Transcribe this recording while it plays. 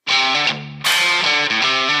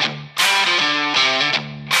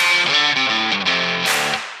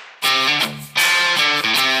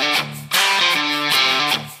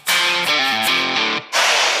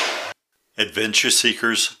Adventure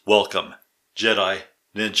seekers, welcome. Jedi,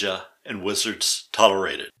 ninja, and wizards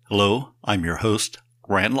tolerated. Hello, I'm your host,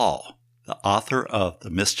 Rand Law, the author of the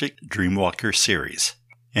Mystic Dreamwalker series.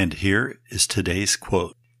 And here is today's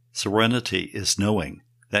quote. Serenity is knowing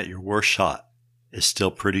that your worst shot is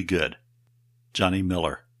still pretty good. Johnny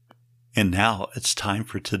Miller. And now it's time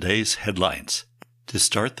for today's headlines. To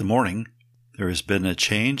start the morning, there has been a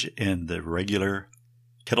change in the regular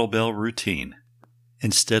kettlebell routine.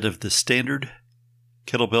 Instead of the standard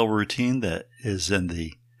kettlebell routine that is in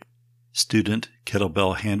the Student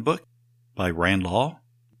Kettlebell Handbook by Rand Law,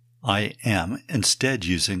 I am instead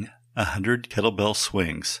using 100 kettlebell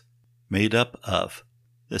swings made up of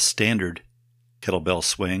the standard kettlebell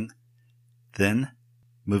swing, then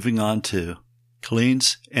moving on to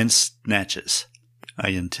cleans and snatches. I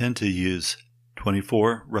intend to use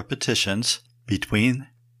 24 repetitions between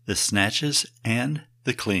the snatches and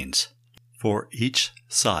the cleans for each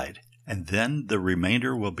side, and then the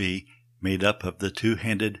remainder will be made up of the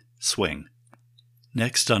two-handed swing.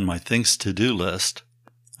 Next on my things to do list,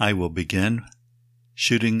 I will begin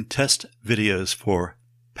shooting test videos for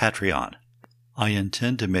Patreon. I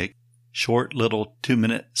intend to make short little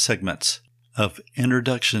 2-minute segments of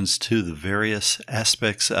introductions to the various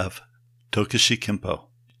aspects of Tokushi Kempo,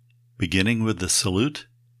 beginning with the salute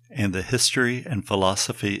and the history and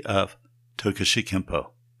philosophy of Tokushi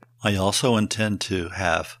Kempo. I also intend to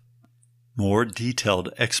have more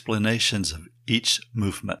detailed explanations of each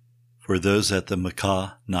movement for those at the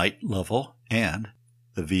Maka Knight level and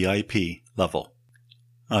the VIP level.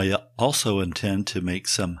 I also intend to make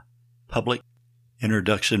some public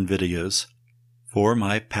introduction videos for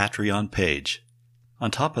my Patreon page.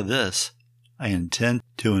 On top of this, I intend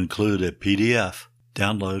to include a PDF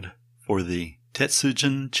download for the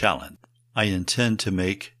Tetsujin Challenge. I intend to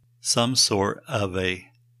make some sort of a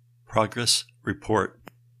progress report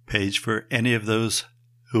page for any of those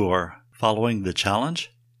who are following the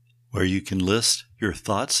challenge, where you can list your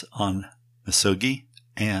thoughts on Misogi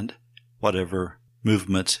and whatever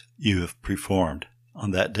movements you have performed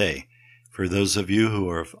on that day. For those of you who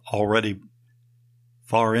are already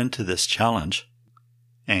far into this challenge,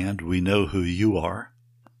 and we know who you are,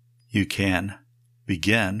 you can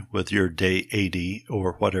begin with your day 80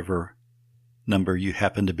 or whatever number you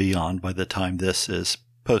happen to be on by the time this is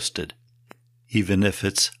posted, even if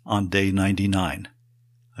it's on day 99.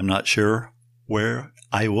 I'm not sure where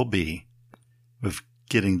I will be with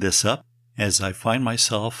getting this up, as I find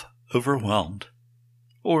myself overwhelmed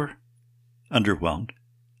or underwhelmed,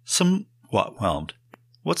 somewhat whelmed.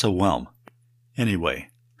 What's a whelm? Anyway,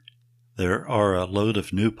 there are a load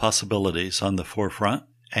of new possibilities on the forefront,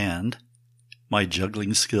 and my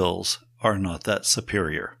juggling skills are not that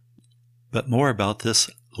superior. But more about this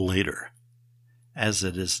later, as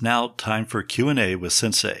it is now time for Q&A with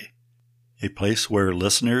Sensei, a place where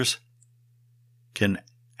listeners can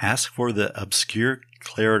ask for the obscure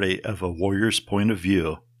clarity of a warrior's point of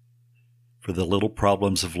view for the little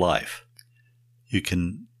problems of life. You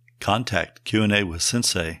can contact Q&A with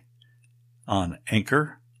Sensei on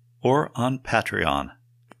Anchor or on Patreon.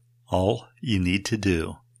 All you need to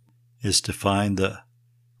do is to find the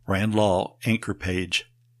Rand Law Anchor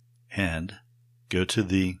page and go to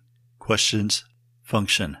the questions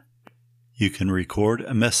function. You can record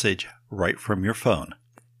a message right from your phone,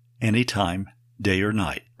 anytime, day or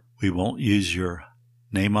night. We won't use your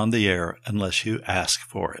name on the air unless you ask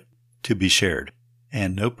for it to be shared,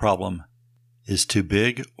 and no problem is too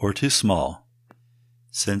big or too small.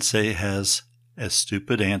 Sensei has a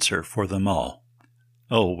stupid answer for them all.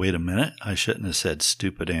 Oh, wait a minute, I shouldn't have said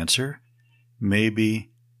stupid answer.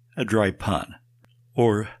 Maybe a dry pun,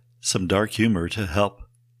 or some dark humor to help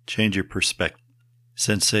change your perspective.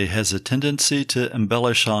 Sensei has a tendency to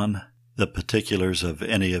embellish on the particulars of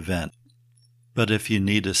any event. But if you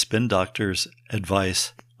need a spin doctor's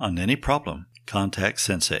advice on any problem, contact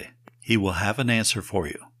Sensei. He will have an answer for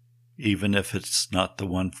you, even if it's not the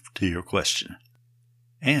one to your question.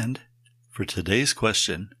 And for today's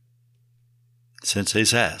question,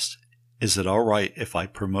 Sensei's asked, is it all right if I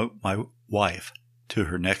promote my wife to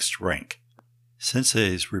her next rank?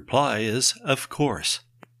 Sensei's reply is, of course,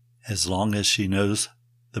 as long as she knows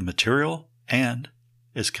the material and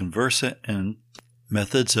is conversant in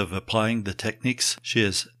methods of applying the techniques she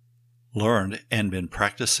has learned and been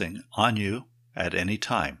practicing on you at any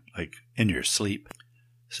time, like in your sleep.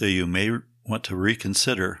 So you may want to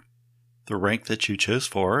reconsider the rank that you chose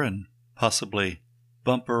for her and possibly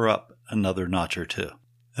bump her up another notch or two.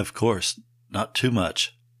 Of course, not too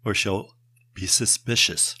much, or she'll be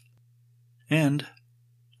suspicious. And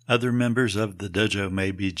other members of the dojo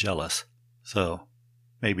may be jealous, so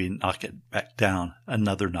maybe knock it back down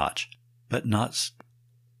another notch. but not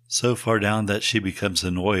so far down that she becomes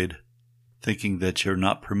annoyed, thinking that you're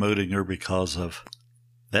not promoting her because of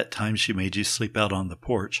that time she made you sleep out on the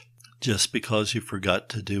porch just because you forgot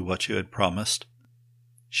to do what you had promised.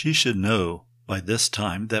 She should know by this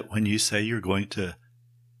time that when you say you're going to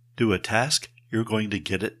do a task, you're going to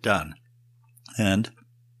get it done. And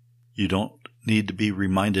you don't need to be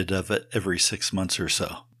reminded of it every 6 months or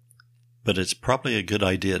so. But it's probably a good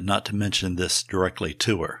idea not to mention this directly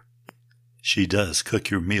to her. She does cook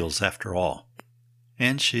your meals after all.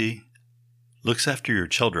 And she looks after your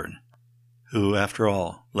children, who, after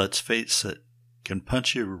all, let's face it, can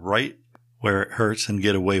punch you right where it hurts and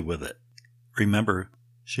get away with it. Remember,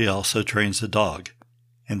 she also trains a dog,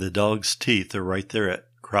 and the dog's teeth are right there at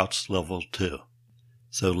crouch level too.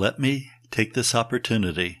 So let me take this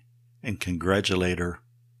opportunity and congratulate her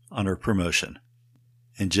on her promotion.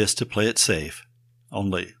 And just to play it safe,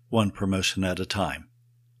 only one promotion at a time,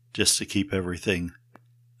 just to keep everything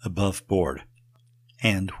above board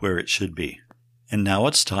and where it should be. And now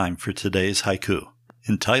it's time for today's haiku,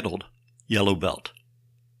 entitled Yellow Belt.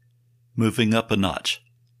 Moving up a notch,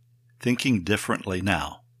 thinking differently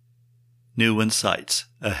now, new insights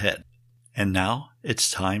ahead. And now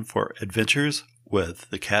it's time for adventures with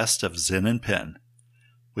the cast of Zen and Pen.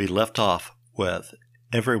 We left off with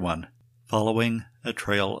everyone following a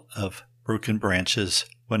trail of broken branches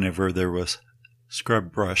whenever there was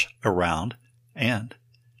scrub brush around and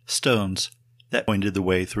stones that pointed the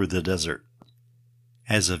way through the desert.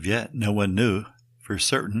 As of yet, no one knew for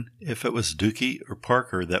certain if it was Dookie or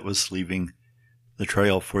Parker that was leaving the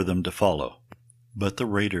trail for them to follow. But the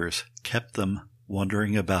raiders kept them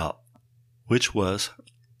wandering about, which was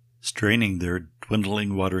straining their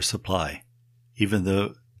dwindling water supply, even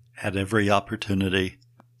though at every opportunity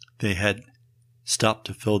they had stopped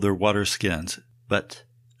to fill their water skins. But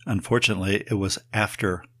unfortunately, it was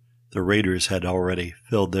after the raiders had already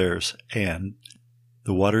filled theirs, and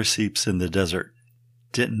the water seeps in the desert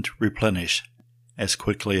didn't replenish as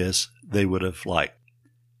quickly as they would have liked.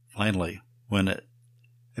 Finally, when it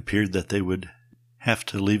appeared that they would have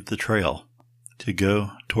to leave the trail to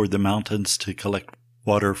go toward the mountains to collect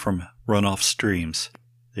water from runoff streams,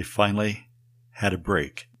 they finally had a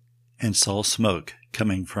break and saw smoke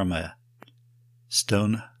coming from a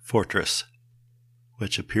stone fortress,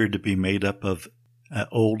 which appeared to be made up of an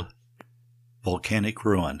old volcanic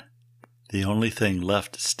ruin. The only thing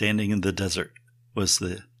left standing in the desert was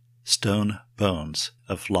the stone bones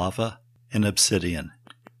of lava and obsidian,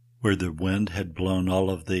 where the wind had blown all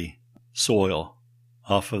of the soil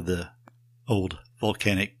off of the old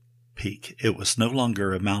volcanic peak. It was no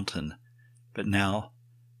longer a mountain, but now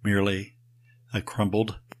merely a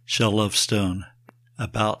crumbled shell of stone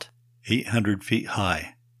about 800 feet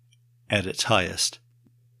high at its highest.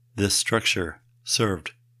 This structure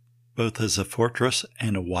served both as a fortress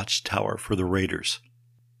and a watchtower for the raiders.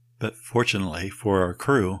 But fortunately for our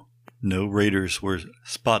crew, no raiders were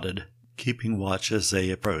spotted keeping watch as they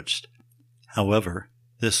approached. However,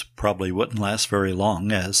 this probably wouldn't last very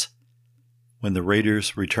long, as when the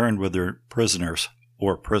raiders returned with their prisoners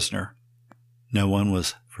or prisoner, no one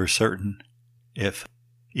was for certain if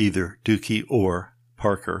either Dookie or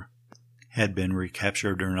Parker had been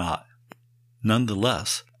recaptured or not.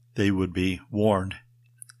 Nonetheless, they would be warned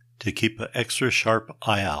to keep an extra sharp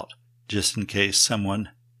eye out just in case someone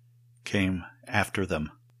came after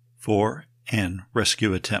them for an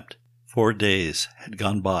rescue attempt. 4 days had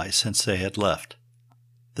gone by since they had left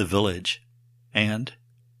the village, and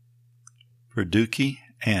for Dookie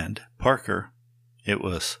and Parker, it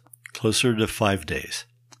was closer to 5 days.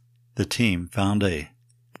 The team found a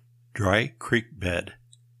dry creek bed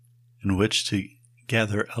in which to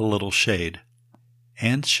gather a little shade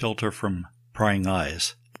and shelter from prying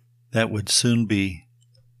eyes that would soon be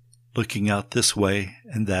looking out this way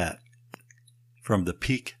and that from the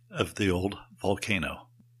peak of the old volcano.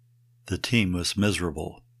 The team was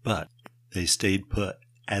miserable, but they stayed put,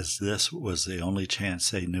 as this was the only chance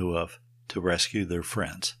they knew of to rescue their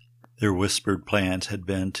friends. Their whispered plans had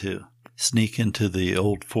been to sneak into the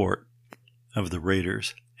old fort of the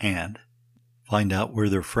raiders and find out where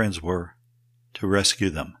their friends were to rescue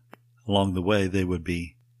them. Along the way, they would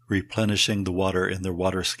be replenishing the water in their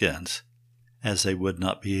water skins, as they would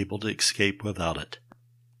not be able to escape without it.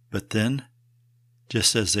 But then,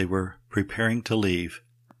 just as they were preparing to leave,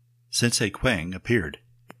 Sensei Quang appeared.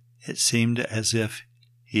 It seemed as if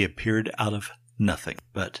he appeared out of nothing,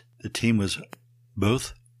 but the team was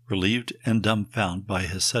both relieved and dumbfounded by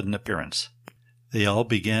his sudden appearance. They all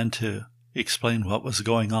began to explain what was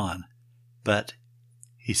going on, but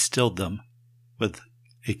he stilled them with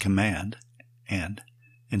a command and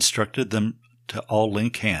instructed them to all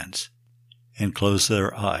link hands. and close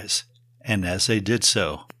their eyes. And as they did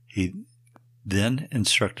so, he then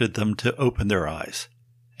instructed them to open their eyes.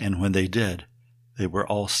 And when they did, they were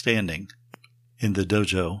all standing in the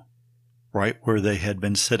dojo right where they had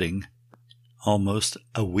been sitting almost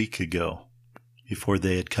a week ago before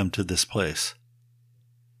they had come to this place.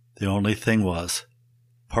 The only thing was,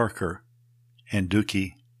 Parker and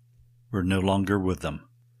Dookie were no longer with them.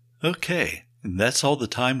 Okay, and that's all the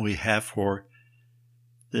time we have for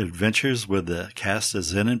the adventures with the cast of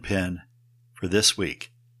Zen and Pen for this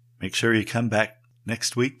week. Make sure you come back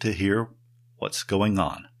next week to hear what's going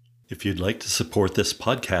on. If you'd like to support this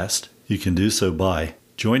podcast, you can do so by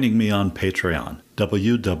joining me on Patreon,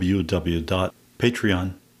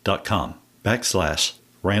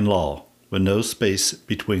 www.patreon.com/RandLaw, with no space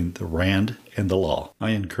between the Rand and the Law.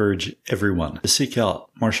 I encourage everyone to seek out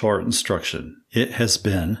martial art instruction. It has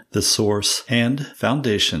been the source and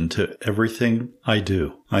foundation to everything I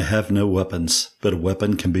do. I have no weapons, but a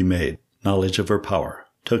weapon can be made. Knowledge over power.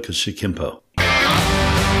 Tokushi Kimpo.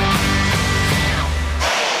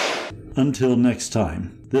 Until next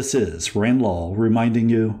time, this is Rand Law reminding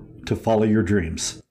you to follow your dreams.